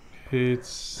 it's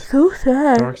So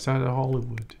sad. dark side of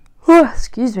Hollywood. Oh,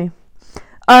 excuse me.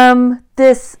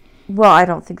 Well, I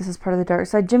don't think this is part of the dark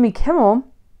side. Jimmy Kimmel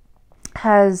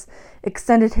has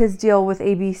extended his deal with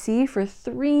ABC for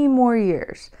 3 more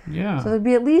years. Yeah. So there'll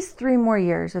be at least 3 more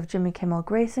years of Jimmy Kimmel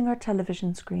gracing our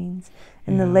television screens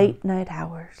in the late night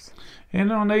hours.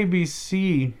 And on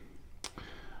ABC,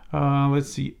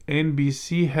 let's see,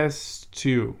 NBC has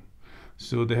 2.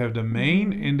 So they have the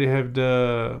main and they have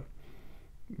the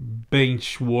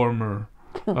bench warmer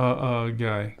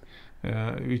guy.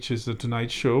 Which is the Tonight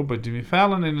Show by Jimmy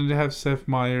Fallon, and then they have Seth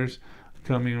Meyers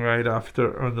coming right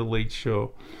after on the Late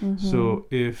Show. So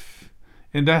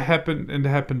that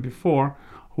happened before.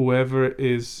 Whoever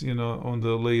is on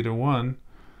the later one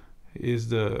is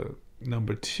the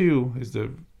number 2, is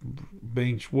the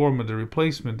bench warmer, the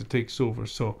replacement that takes over.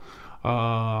 So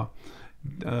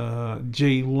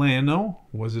Jay Leno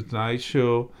was the Tonight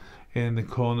Show, and then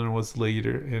Conan was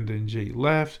later, and then Jay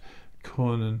left.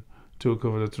 Conan took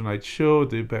over the Tonight Show.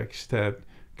 They backstabbed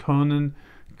Conan.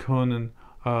 Conan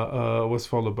was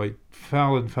followed by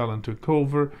Fallon. Fallon took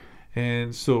over.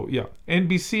 And so, yeah,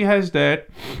 NBC has that.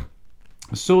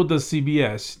 So does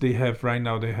CBS. They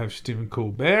have Stephen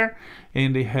Colbert.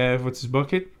 And they have, what's his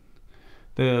bucket?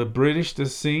 The British that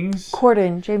sings. James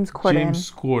Corden. James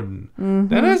Corden.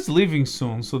 That is leaving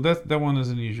soon. So that one is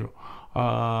unusual.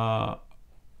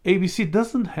 ABC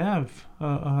doesn't have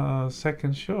a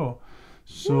second show.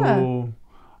 So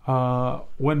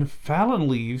when Fallon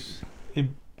leaves, it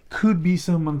could be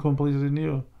someone completely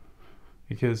new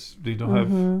because they don't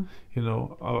have,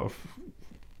 a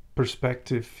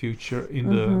perspective future in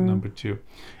the number 2.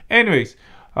 Anyways,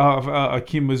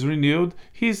 Akeem was renewed.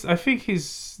 I think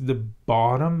he's the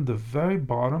very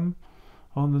bottom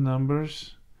on the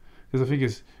numbers, because I think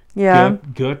it's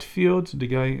Gutfield, the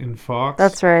guy in Fox.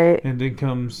 That's right. And then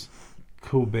comes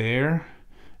Colbert,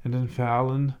 and then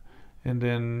Fallon. And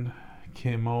then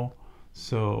Kimmel.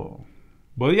 So,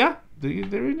 but yeah, they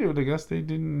renewed. I guess they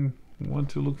didn't want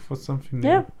to look for something new.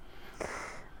 Yeah.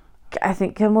 I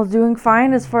think Kimmel's doing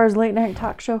fine as far as late night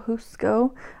talk show hosts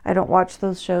go. I don't watch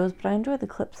those shows, but I enjoy the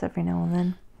clips every now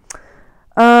and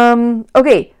then.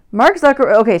 Okay, Mark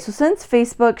Zuckerberg. Okay, so since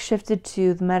Facebook shifted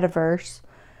to the metaverse,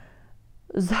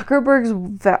 Zuckerberg's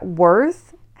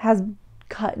worth has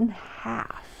cut in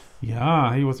half.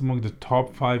 Yeah, he was among the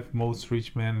top 5 most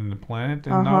rich men on the planet,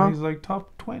 and now he's like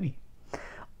top 20.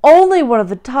 Only one of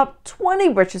the top 20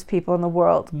 richest people in the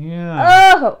world.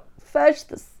 Yeah. Oh, fetch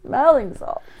the smelling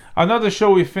salt. Another show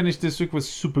we finished this week was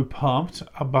Super Pumped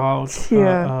about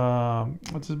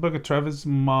what's his book? Travis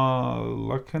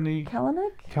Kalanick.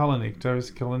 Travis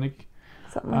Kalanick.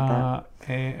 Something like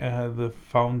that. The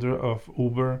founder of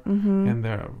Uber, and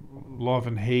their love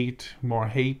and more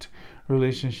hate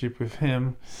relationship with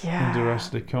him and the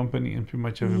rest of the company and pretty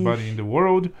much everybody in the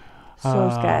world. So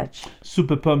sketch.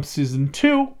 Super Pumped Season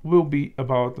 2 will be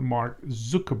about Mark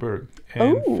Zuckerberg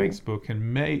and Facebook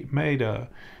and Meta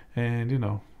and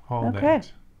all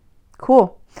that.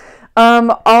 Cool.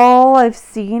 All I've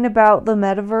seen about the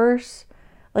metaverse,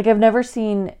 like I've never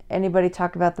seen anybody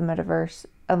talk about the metaverse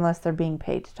unless they're being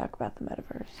paid to talk about the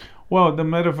metaverse. Well, the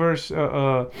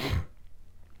metaverse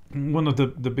one of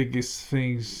the biggest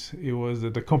things it was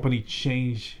that the company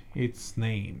changed its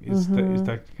name. It's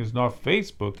not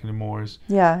Facebook anymore. It's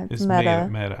It's Meta.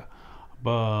 Meta.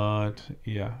 But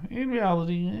yeah, in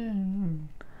reality,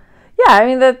 Yeah, I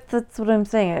mean that's what I'm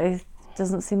saying. It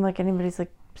doesn't seem like anybody's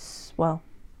like,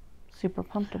 super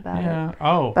pumped about it. yeah.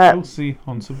 Oh, But- we'll see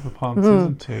on Super Pumped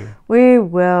season 2. We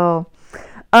will.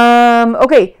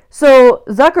 Okay, so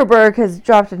Zuckerberg has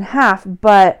dropped in half,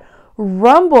 but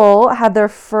Rumble had their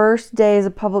first day as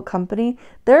a public company.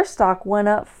 Their stock went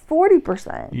up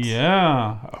 40%.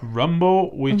 Yeah, Rumble,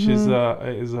 which is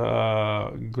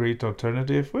a great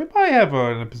alternative. We might have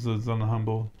an episode on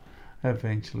Humble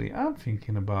eventually. I'm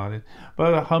thinking about it.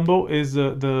 But Humble is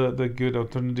the good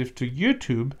alternative to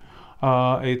YouTube.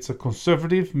 It's a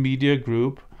conservative media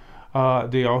group.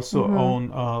 They also own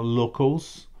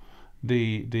Locals.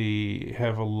 They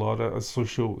have a lot of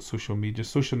social media,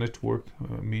 social network,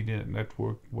 media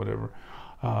network, whatever.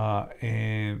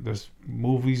 And there's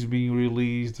movies being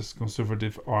released. There's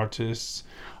conservative artists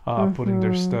putting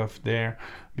their stuff there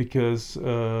because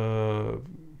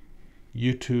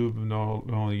YouTube, not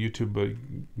only YouTube, but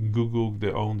Google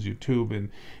that owns YouTube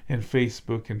and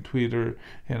Facebook and Twitter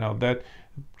and all that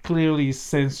clearly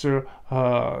censor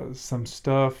some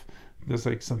stuff. There's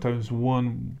like sometimes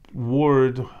one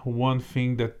word, one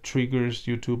thing that triggers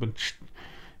YouTube and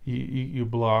you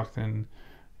blocked, and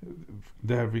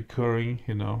they're recurring,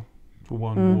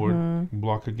 one word,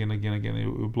 block again,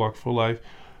 you block for life.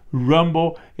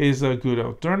 Rumble is a good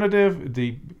alternative.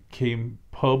 They came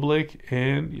public,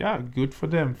 and good for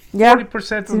them. 40% on day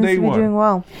Seems to be one. doing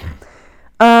well.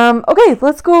 Okay,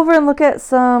 let's go over and look at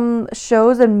some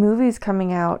shows and movies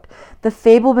coming out. The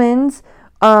Fabelmans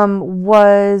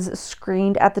was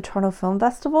screened at the Toronto Film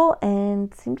Festival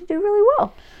and seemed to do really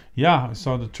well. Yeah, I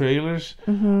saw the trailers,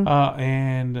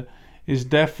 and it's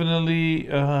definitely,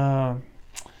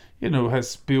 has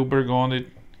Spielberg on it.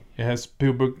 It has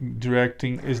Spielberg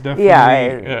directing. It's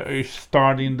definitely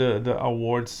starting the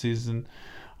award season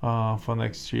for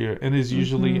next year, and it's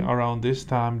usually around this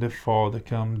time, the fall, that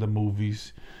come the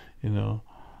movies, to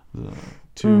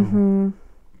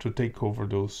take over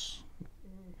those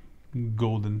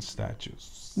golden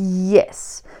statues.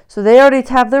 Yes. So they already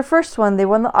have their first one. They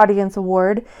won the audience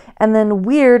award. And then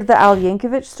Weird, the Al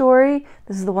Yankovic story.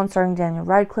 This is the one starring Daniel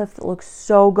Radcliffe that looks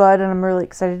so good and I'm really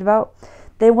excited about.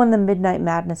 They won the Midnight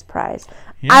Madness prize.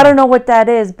 Yeah. I don't know what that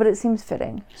is, but it seems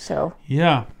fitting. So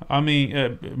yeah, I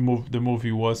mean, the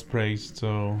movie was praised,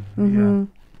 so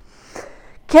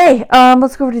okay,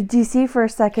 let's go over to DC for a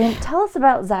second. Tell us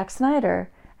about Zack Snyder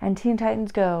and Teen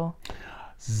Titans Go.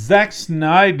 Zack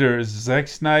Snyder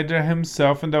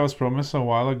himself, and that was promised a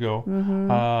while ago,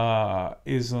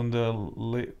 is on the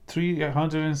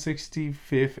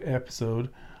 365th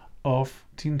episode of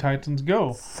Teen Titans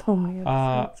Go. So many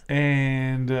episodes.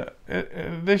 And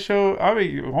the show, I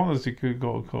mean, honestly, could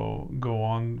go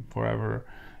on forever.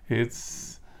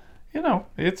 It's,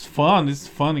 it's fun. It's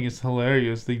funny. It's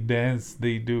hilarious. They dance.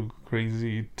 They do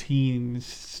crazy teen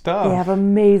stuff. They have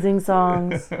amazing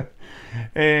songs.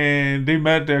 And they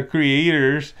met their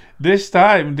creators. This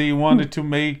time they wanted to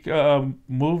make another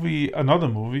movie,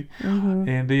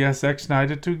 and they asked Zack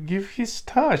Snyder to give his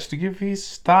touch, to give his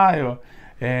style.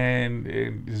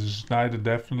 And Snyder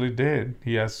definitely did.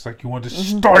 He asked, like, you want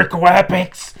historical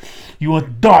epics? You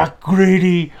want dark,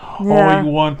 gritty? Or you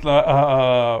want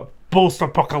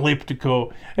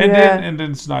post-apocalyptical? And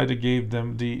then Snyder gave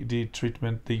them the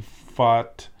treatment. They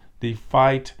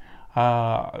fight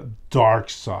dark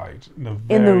side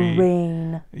in the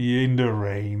rain. In the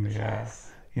rain,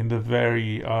 yes. In the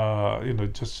very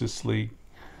Justice League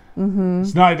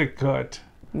Snyder cut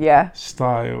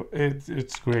style.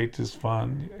 It's great. It's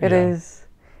fun. It is.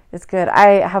 It's good.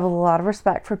 I have a lot of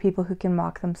respect for people who can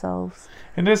mock themselves.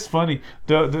 And it's funny.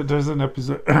 There's an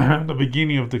episode at the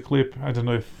beginning of the clip. I don't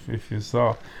know if you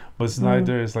saw, but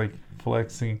Snyder is like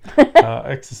flexing,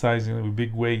 exercising with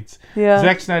big weights. Yeah.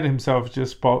 Zack Snyder himself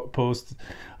just posted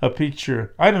a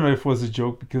picture. I don't know if it was a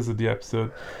joke because of the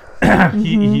episode.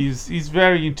 He's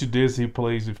very into this. He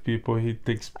plays with people. He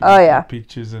takes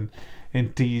pictures and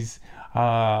tease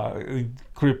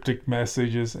cryptic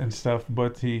messages and stuff.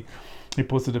 But he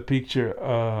posted a picture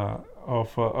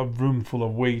of a room full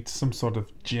of weights, some sort of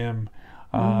gym,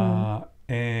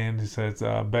 and he says,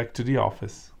 "Back to the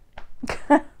office."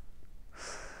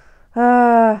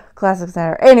 Classic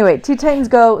Snyder. Anyway, Teen Titans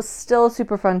Go, still a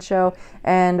super fun show,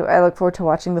 and I look forward to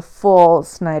watching the full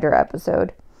Snyder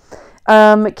episode.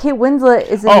 Kate Winslet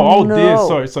is in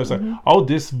all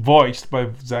this voiced by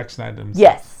Zack Snyder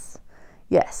himself.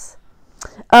 Yes.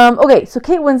 Okay, so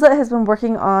Kate Winslet has been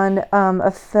working on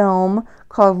a film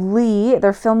called Lee.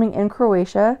 They're filming in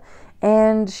Croatia,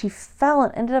 and she fell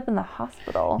and ended up in the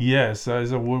hospital. Yes,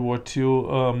 it's a World War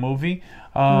II movie.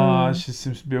 She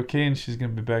seems to be okay, and she's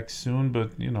gonna be back soon.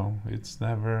 But it's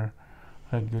never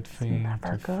a good thing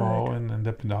to fall and end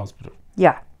up in the hospital.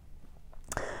 Yeah.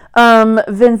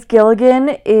 Vince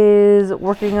Gilligan is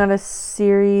working on a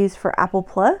series for Apple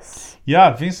Plus.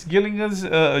 Yeah, Vince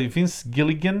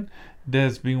Gilligan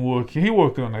that's been working. He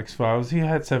worked on X-Files. He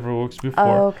had several works before.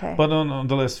 Oh, okay. But on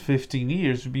the last 15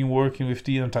 years, we've been working with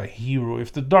the anti-hero,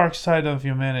 with the dark side of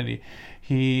humanity.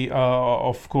 He,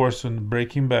 of course, on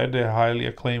Breaking Bad, the highly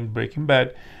acclaimed Breaking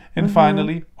Bad, and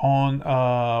finally on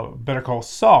Better Call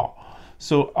Saul.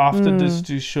 So after these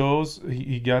two shows,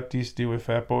 he got this deal with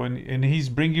Apple, and he's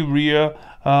bringing Rhea,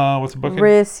 what's the book?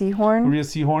 Rhea Seehorn. Rhea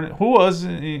Seehorn, who was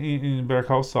in Better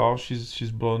Call Saul. She's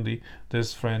blondie.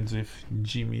 There's friends with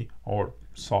Jimmy or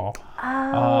Saul.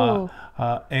 Oh.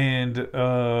 And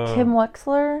Kim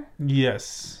Wexler.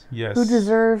 Yes. Who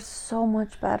deserves so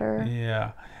much better.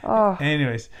 Yeah. Oh.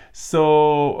 Anyways,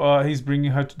 so he's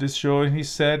bringing her to this show, and he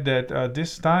said that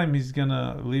this time he's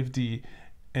gonna leave the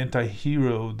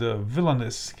anti-hero, the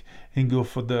villainous, and go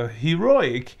for the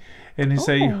heroic. And he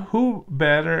say, who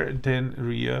better than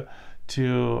Rhea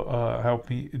to help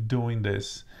me doing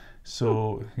this?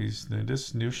 So he's doing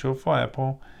this new show for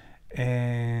Apple,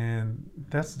 and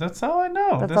that's how I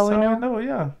know. That's how I know.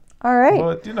 Yeah. All right.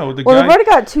 But the well, guy they've already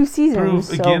got 2 seasons.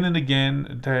 proves again and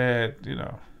again that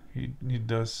he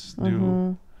does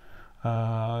do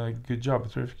a good job, a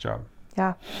terrific job.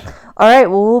 Yeah. All right.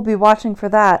 Well, we'll be watching for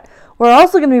that. We're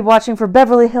also going to be watching for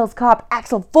Beverly Hills Cop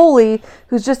Axel Foley,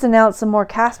 who's just announced some more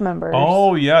cast members.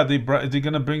 Oh yeah, they're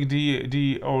gonna bring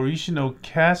the original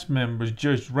cast members: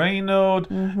 Judge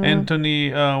Reynold,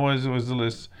 Anthony, what was the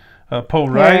list? Paul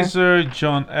Reiser,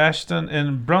 John Ashton,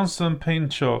 and Bronson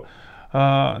Pinchot.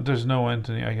 There's no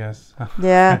Anthony, I guess.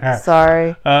 Yeah.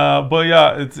 Sorry. But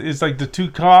yeah, it's like the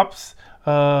two cops.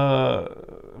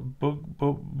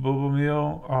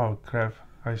 Bobomil. Oh crap!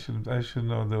 I should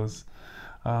know those.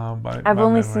 I've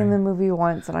only seen the movie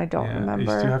once, and I don't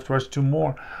remember. You still have to watch 2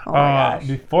 more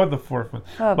before the 4th one.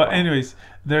 Oh, but anyways,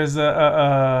 there's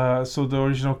so the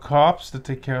original cops that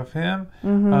take care of him.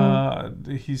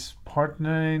 His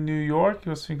partner in New York,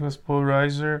 I think, was Paul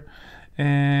Reiser,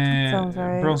 and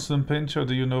Bronson Pinchot,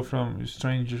 that you know from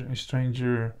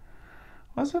Stranger.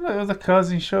 Was it a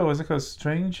cousin show? Was it called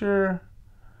Stranger?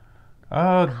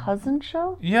 Cousin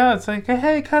show? Yeah, it's like,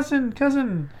 hey, cousin.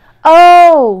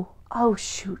 Oh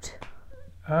shoot.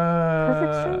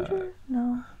 Perfect Stranger?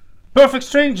 No. Perfect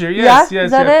Stranger. Yes.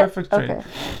 Is that it? Perfect Stranger. Okay.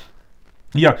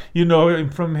 Yeah, you know him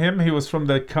from him. He was from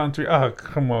that country. Oh,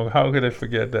 come on. How could I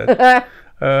forget that?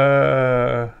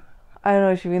 I don't know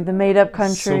what you mean. The made-up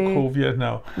country. Sokovia.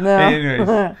 No. No. Anyways,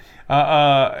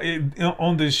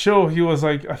 on the show, he was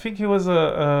like, I think he was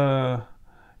a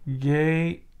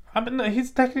gay. I mean,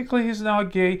 he's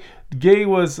not gay. Gay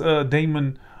was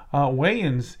Damon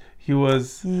Wayans. He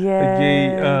was a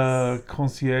gay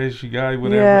concierge guy,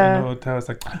 whatever, in the hotel. It's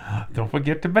like, don't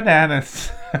forget the bananas.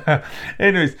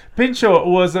 Anyways, Pinchot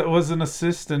was an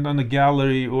assistant on the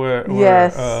gallery where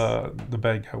the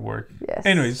bad guy worked. Yes.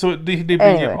 Anyway, so they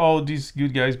bring all these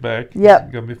good guys back. Yep.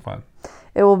 It's going to be fun.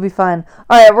 It will be fun.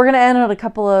 All right, we're going to end on a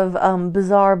couple of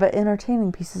bizarre but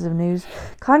entertaining pieces of news.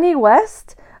 Kanye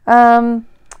West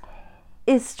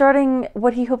is starting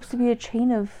what he hopes to be a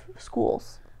chain of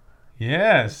schools.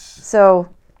 Yes. So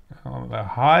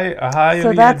highly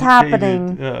that's educated,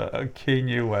 happening.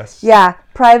 Kanye West. Yeah,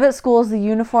 private schools, the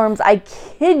uniforms, I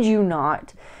kid you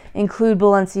not, include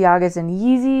Balenciagas and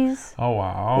Yeezys. Oh,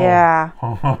 wow. Yeah.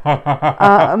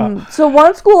 So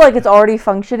one school, it's already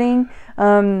functioning.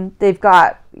 They've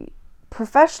got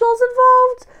professionals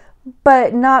involved,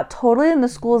 but not totally, and the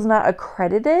school is not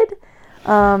accredited.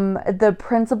 The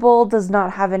principal does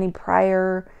not have any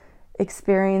prior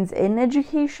experience in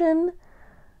education.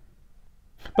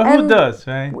 But who does,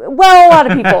 right? Well, a lot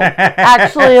of people.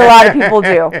 Actually, a lot of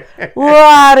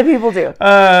people do.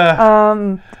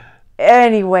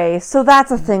 Anyway, so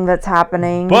that's a thing that's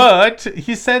happening. But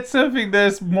he said something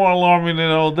that's more alarming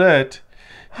than all that.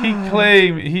 He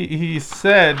claimed, he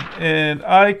said, and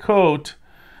I quote,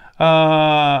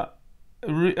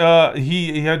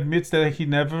 he admits that he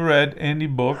never read any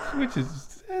book, which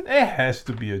is, it has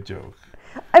to be a joke.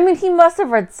 I mean, he must have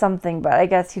read something, but I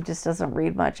guess he just doesn't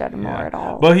read much anymore at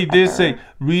all. But he did say,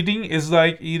 reading is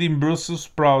like eating Brussels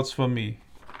sprouts for me.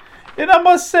 And I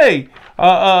must say,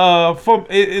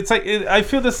 it's like, I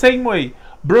feel the same way.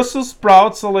 Brussels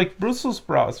sprouts are like Brussels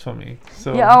sprouts for me.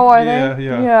 So, yeah, are they?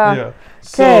 Yeah.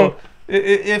 So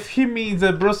if he means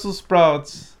that Brussels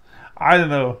sprouts I don't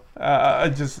know. I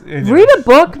just Read a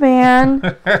book,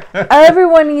 man.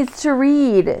 Everyone needs to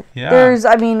read. Yeah.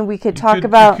 We could talk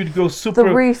about you could go the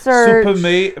research. super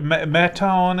meta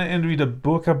on it and read a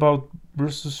book about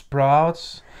Brussels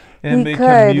sprouts and He make could.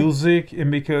 a music and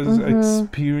make a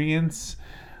experience.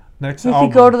 Next He album,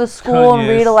 could go to the school and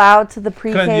read aloud to the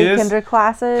pre-K Kanye's- kinder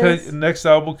classes. Next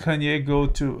album, Kanye go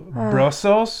to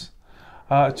Brussels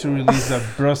to release a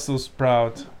Brussels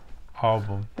sprout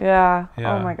album. Yeah.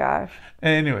 Yeah. Oh my gosh.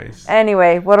 Anyways.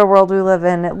 Anyway, what a world we live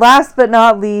in. Last but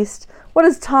not least, what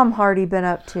has Tom Hardy been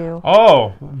up to?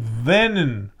 Oh,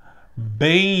 Venom,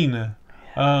 Bane.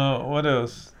 What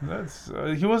else?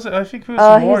 He was. I think he was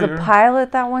a He was warrior. a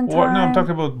pilot that one time. No, I'm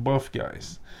talking about buff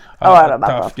guys. I don't know about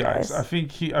tough buff guys. I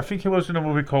think he was in a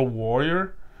movie called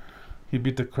Warrior. He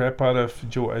beat the crap out of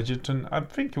Joe Edgerton. I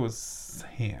think it was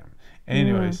him.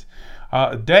 Anyways,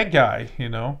 that guy,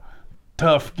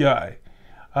 tough guy.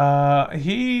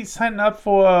 He signed up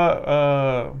for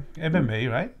MMA,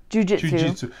 right?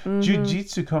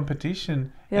 Jiu-jitsu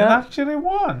competition, and actually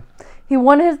won. He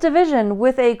won his division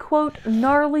with a, quote,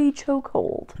 gnarly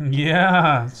chokehold.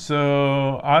 Yeah,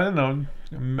 so I don't know.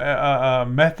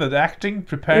 Method acting,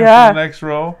 preparing for the next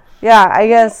role. Yeah, I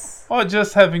guess. Or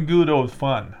just having good old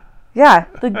fun. Yeah,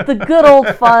 the good old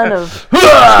fun of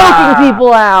choking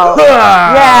people out.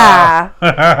 Yeah.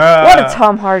 What a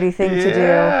Tom Hardy thing to do.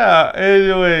 Yeah,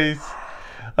 anyways.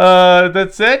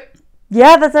 That's it?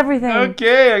 Yeah, that's everything.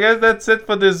 Okay, I guess that's it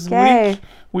for this week.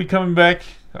 We coming back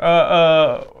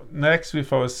next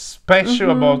with our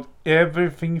special about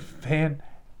everything Fan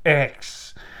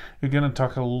X. We're going to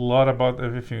talk a lot about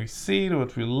everything we see,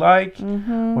 what we like,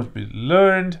 what we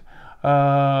learned.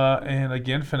 And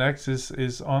again, Fan X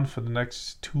is on for the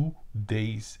next 2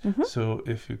 days. So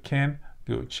if you can,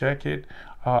 go check it.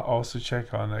 Also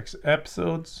check our next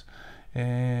episodes.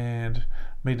 And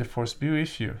may the force be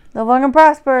with you. Live long and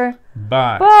prosper.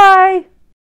 Bye. Bye.